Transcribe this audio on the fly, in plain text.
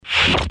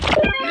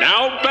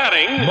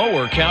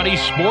County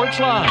Sports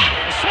Line.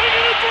 Swinging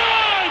a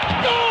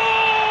drive!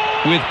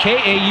 Goal! With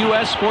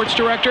KAUS Sports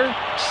Director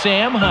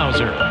Sam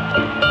Hauser.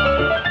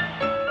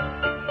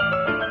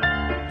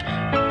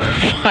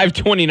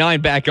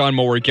 5:29 back on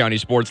Moore County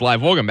Sports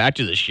Live. Welcome back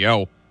to the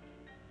show.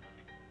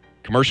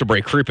 Commercial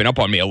break creeping up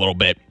on me a little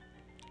bit.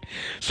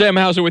 Sam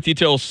Hauser with you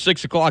till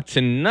 6 o'clock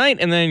tonight,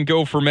 and then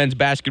go for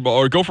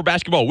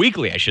Basketball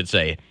Weekly, I should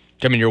say,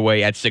 coming your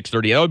way at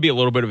 6:30. That would be a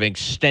little bit of an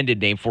extended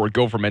name for it.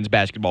 Go for Men's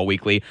Basketball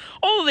Weekly.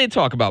 Although they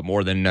talk about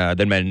more than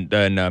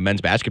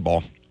men's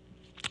basketball.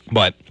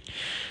 But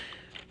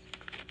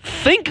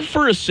think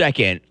for a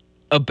second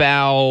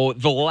about all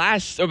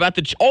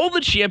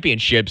the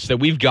championships that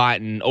we've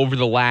gotten over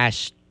the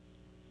last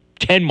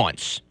 10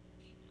 months.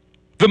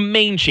 The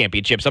main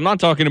championships. I'm not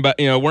talking about,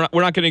 we're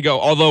not going to go,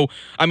 although,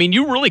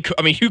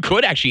 you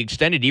could actually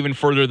extend it even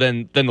further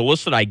than the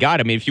list that I got.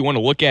 I mean, if you want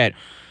to look at,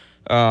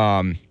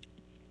 what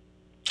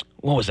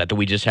was that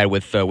we just had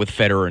with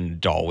Federer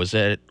and Nadal? Was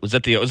it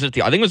the I think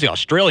it was the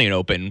Australian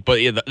Open, but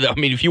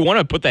if you want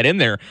to put that in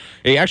there,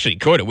 it actually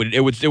could.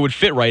 It would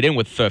fit right in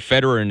with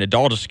Federer and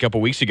Nadal just a couple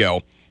weeks ago.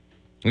 I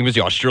think it was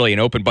the Australian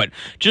Open, but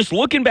just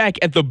looking back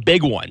at the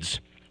big ones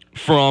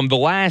from the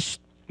last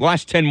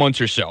 10 months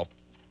or so.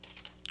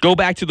 Go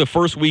back to the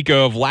first week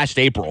of last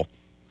April.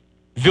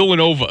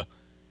 Villanova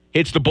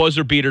hits the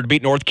buzzer beater to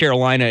beat North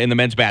Carolina in the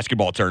men's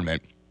basketball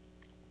tournament.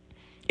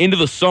 Into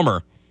the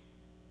summer,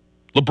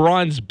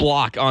 LeBron's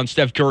block on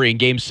Steph Curry in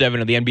Game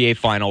 7 of the NBA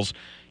Finals.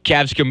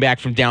 Cavs come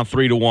back from down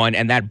 3-1,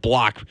 and that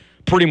block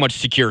pretty much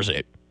secures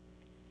it.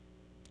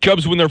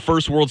 Cubs win their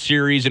first World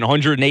Series in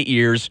 108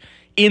 years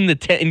in the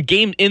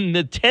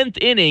 10th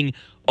inning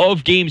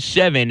of Game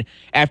 7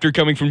 after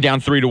coming from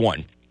down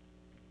 3-1.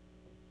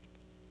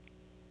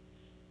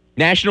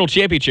 National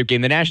championship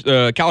game,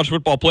 the college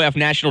football playoff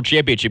national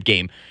championship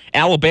game.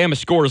 Alabama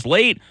scores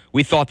late.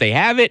 We thought they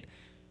have it.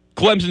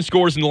 Clemson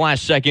scores in the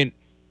last second.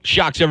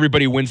 Shocks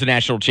everybody, wins the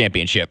national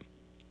championship.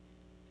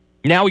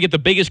 Now we get the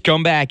biggest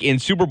comeback in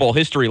Super Bowl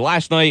history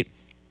last night.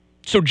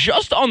 So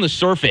just on the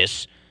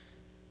surface,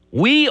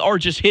 we are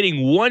just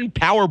hitting one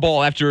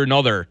Powerball after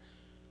another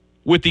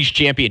with these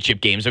championship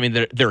games. I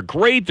mean, they're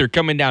great. They're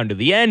coming down to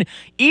the end.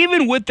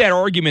 Even with that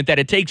argument that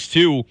it takes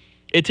two.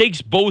 It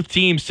takes both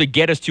teams to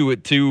get us to a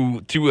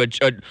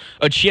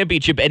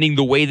championship ending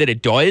the way that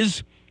it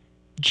does.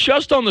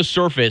 Just on the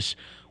surface,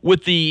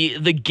 with the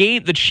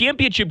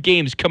championship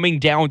games coming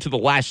down to the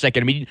last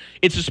second. I mean,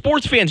 it's a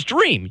sports fan's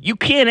dream. You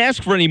can't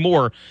ask for any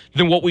more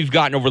than what we've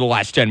gotten over the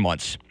last 10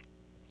 months.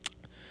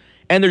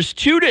 And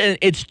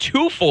it's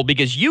twofold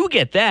because you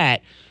get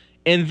that,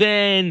 and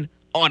then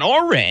on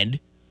our end,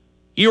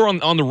 here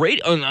on the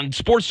radio, on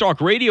Sports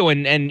Talk Radio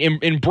and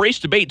Embrace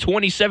Debate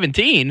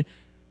 2017.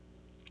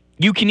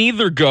 You can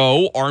either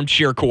go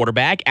armchair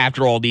quarterback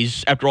after all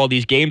these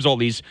games, all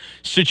these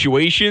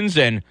situations,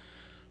 and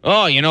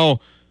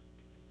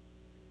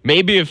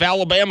maybe if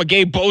Alabama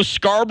gave Bo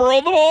Scarborough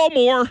the ball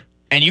more,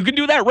 and you can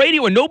do that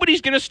radio, and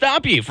nobody's going to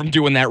stop you from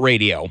doing that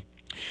radio.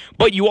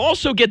 But you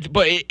also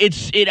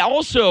it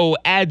also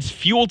adds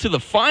fuel to the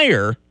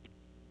fire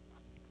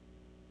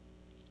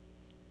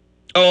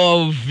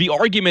of the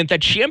argument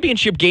that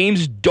championship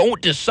games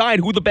don't decide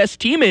who the best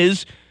team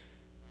is.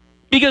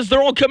 Because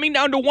they're all coming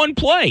down to one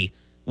play,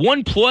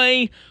 one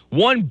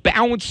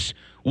bounce,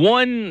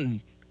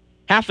 one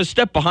half a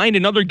step behind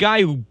another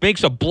guy who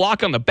makes a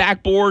block on the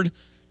backboard,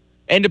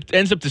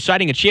 ends up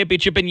deciding a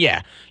championship. And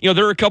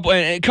there are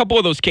a couple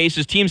of those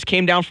cases. Teams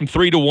came down from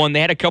 3-1. They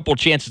had a couple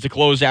chances to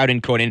close out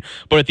and couldn't.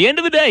 But at the end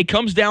of the day, it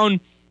comes down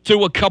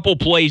to a couple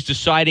plays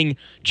deciding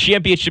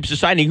championships,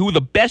 deciding who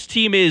the best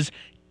team is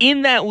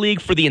in that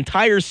league for the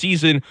entire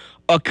season.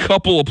 A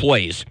couple of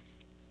plays.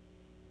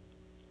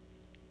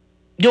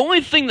 The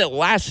only thing that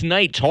last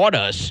night taught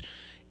us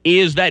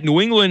is that New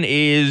England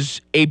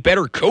is a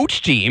better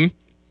coach team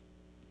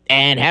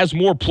and has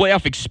more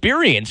playoff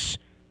experience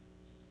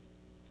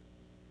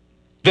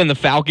than the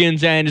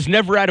Falcons and is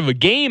never out of a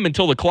game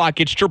until the clock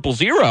hits 000.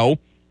 I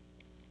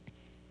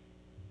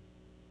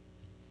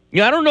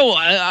don't know.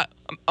 I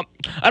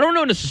don't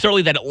know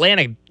necessarily that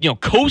Atlanta,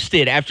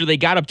 coasted after they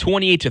got up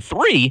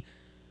 28-3.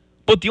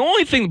 But the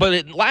only thing,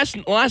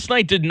 last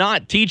night did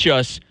not teach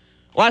us.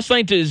 Last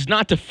night is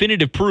not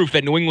definitive proof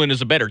that New England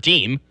is a better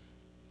team.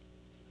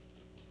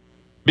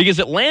 Because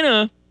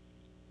Atlanta,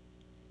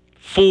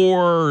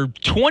 for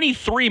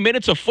 23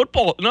 minutes of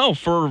football,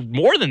 for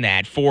more than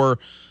that, for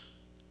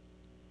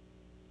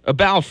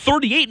about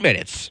 38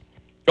 minutes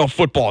of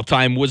football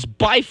time, was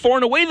by far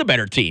and away the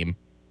better team.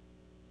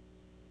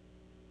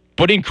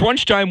 But in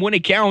crunch time, when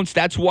it counts,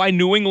 that's why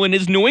New England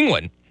is New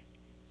England.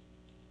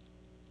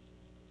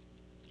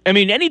 I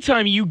mean,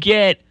 anytime you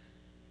get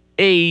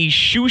a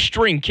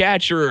shoestring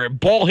catch or a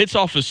ball hits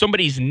off of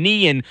somebody's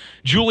knee and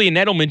Julian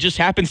Edelman just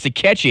happens to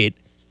catch it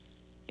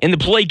and the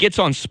play gets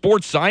on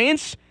sports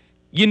science,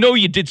 you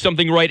did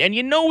something right, and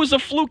it was a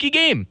fluky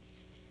game.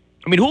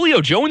 I mean,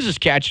 Julio Jones's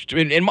catch,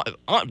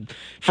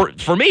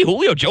 for me,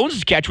 Julio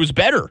Jones's catch was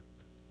better.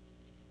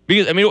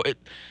 Because,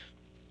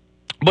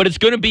 But it's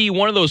going to be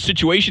one of those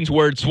situations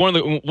where it's one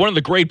of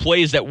the great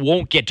plays that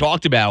won't get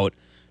talked about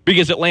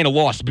because Atlanta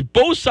lost. But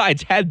both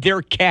sides had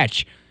their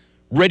catch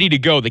ready to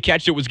go. The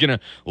catch that was going to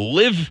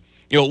live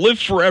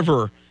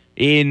forever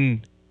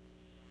in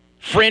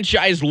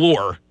franchise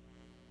lore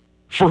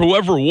for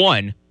whoever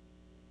won.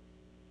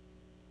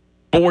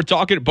 But we're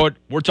talking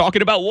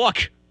about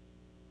luck.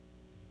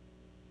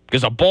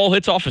 Because a ball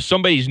hits off of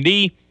somebody's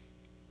knee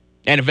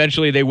and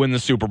eventually they win the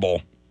Super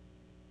Bowl.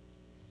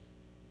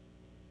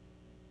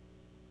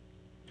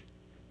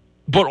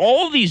 But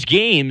all of these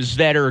games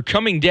that are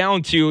coming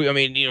down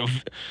to,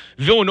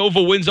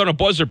 Villanova wins on a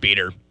buzzer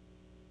beater,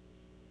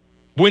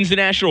 wins the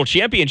national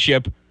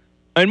championship,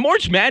 and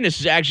March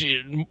Madness is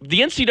actually the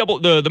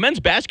NCAA, the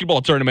men's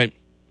basketball tournament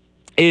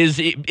is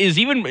in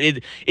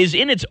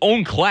its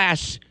own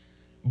class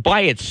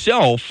by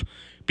itself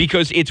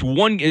because it's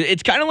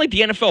kind of like the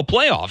NFL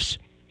playoffs.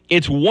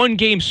 It's one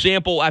game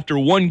sample after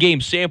one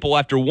game sample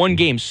after one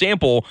game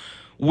sample,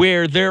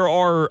 where there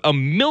are a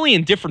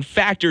million different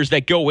factors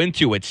that go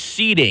into it.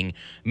 Seeding,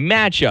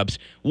 matchups,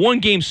 one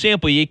game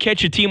sample, you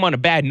catch a team on a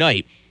bad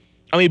night.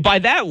 I mean, by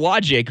that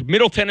logic,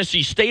 Middle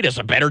Tennessee State is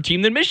a better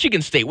team than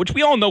Michigan State, which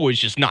we all know is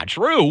just not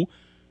true.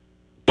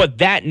 But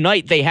that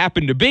night they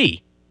happen to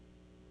be.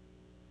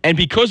 And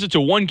because it's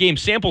a one-game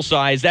sample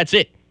size, that's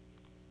it.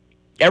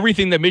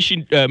 Everything that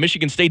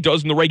Michigan State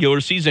does in the regular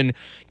season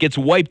gets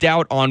wiped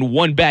out on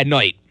one bad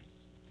night.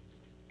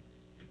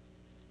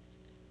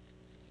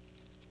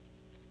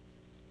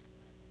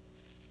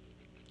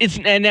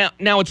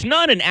 Now it's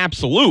not an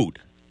absolute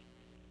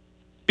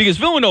because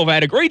Villanova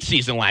had a great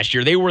season last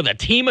year. They were the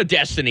team of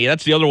destiny.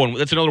 That's the other one.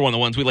 That's another one of the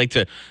ones we like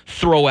to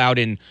throw out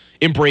in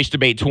Embrace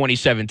Debate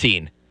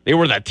 2017. They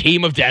were the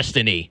team of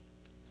destiny.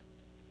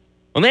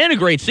 Well, they had a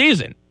great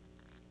season,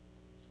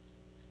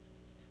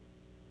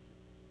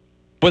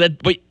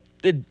 but the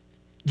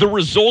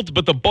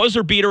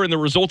buzzer beater and the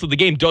result of the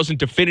game doesn't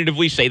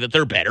definitively say that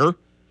they're better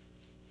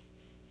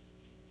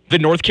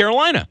than North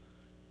Carolina.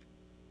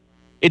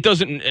 It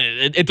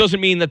doesn't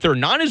mean that they're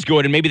not as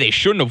good and maybe they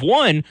shouldn't have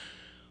won,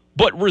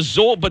 but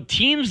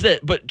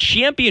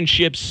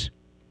championships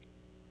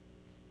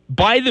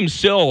by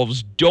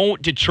themselves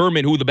don't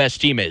determine who the best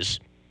team is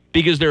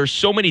because there are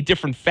so many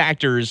different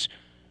factors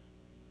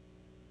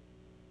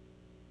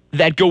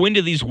that go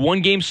into these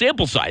one-game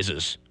sample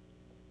sizes.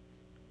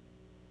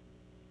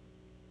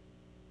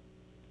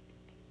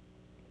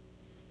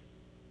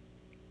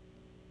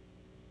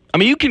 I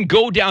mean, you can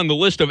go down the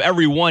list of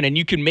every one and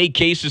you can make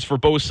cases for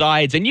both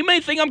sides, and you may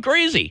think I'm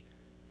crazy.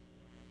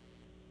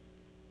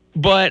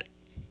 But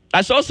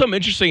I saw something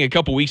interesting a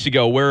couple weeks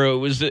ago where it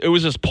was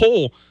this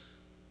poll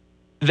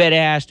that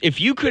asked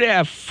if you could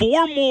have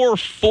 4 more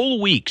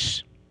full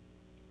weeks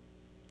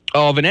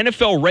of an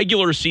NFL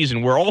regular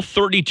season where all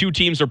 32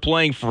 teams are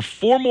playing for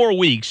 4 more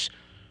weeks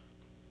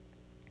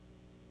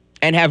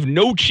and have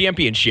no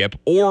championship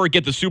or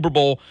get the Super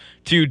Bowl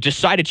to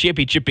decide a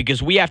championship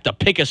because we have to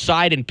pick a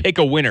side and pick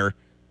a winner.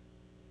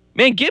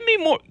 Man, give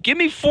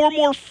me 4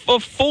 more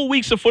full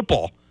weeks of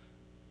football.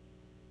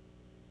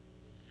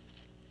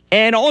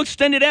 And I'll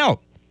extend it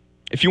out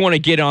if you want to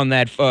get on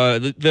that.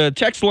 The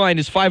text line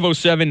is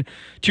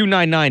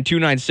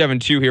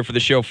 507-299-2972 here for the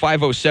show.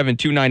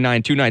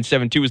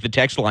 507-299-2972 is the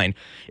text line.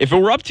 If it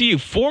were up to you,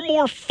 4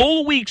 more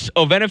full weeks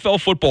of NFL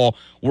football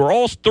where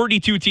all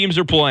 32 teams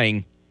are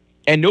playing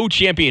and no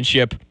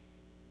championship,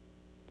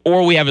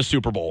 or we have a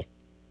Super Bowl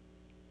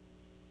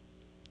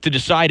to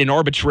decide an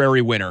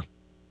arbitrary winner.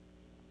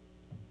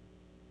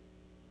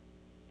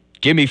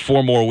 Give me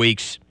 4 more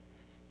weeks.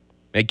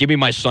 Man, give me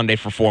my Sunday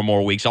for 4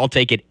 more weeks. I'll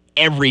take it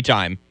every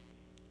time.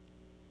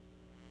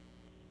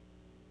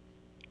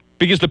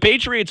 Because the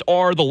Patriots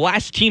are the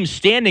last team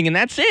standing, and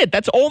that's it.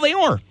 That's all they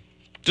are.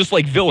 Just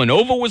like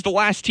Villanova was the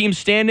last team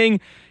standing,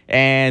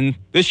 and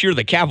this year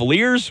the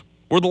Cavaliers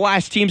were the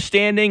last team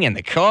standing, and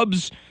the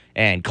Cubs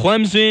and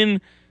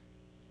Clemson,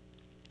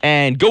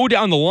 and go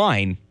down the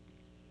line.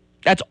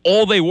 That's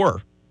all they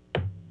were.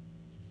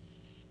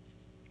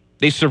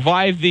 They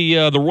survived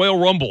the Royal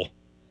Rumble,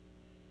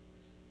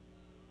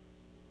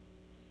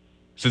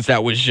 since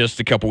that was just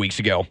a couple weeks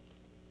ago.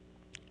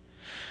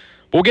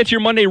 We'll get to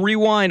your Monday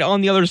Rewind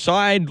on the other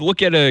side.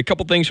 Look at a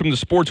couple things from the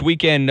sports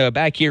weekend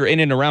back here in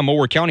and around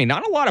Mower County.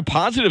 Not a lot of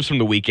positives from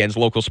the weekend's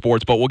local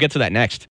sports, but we'll get to that next.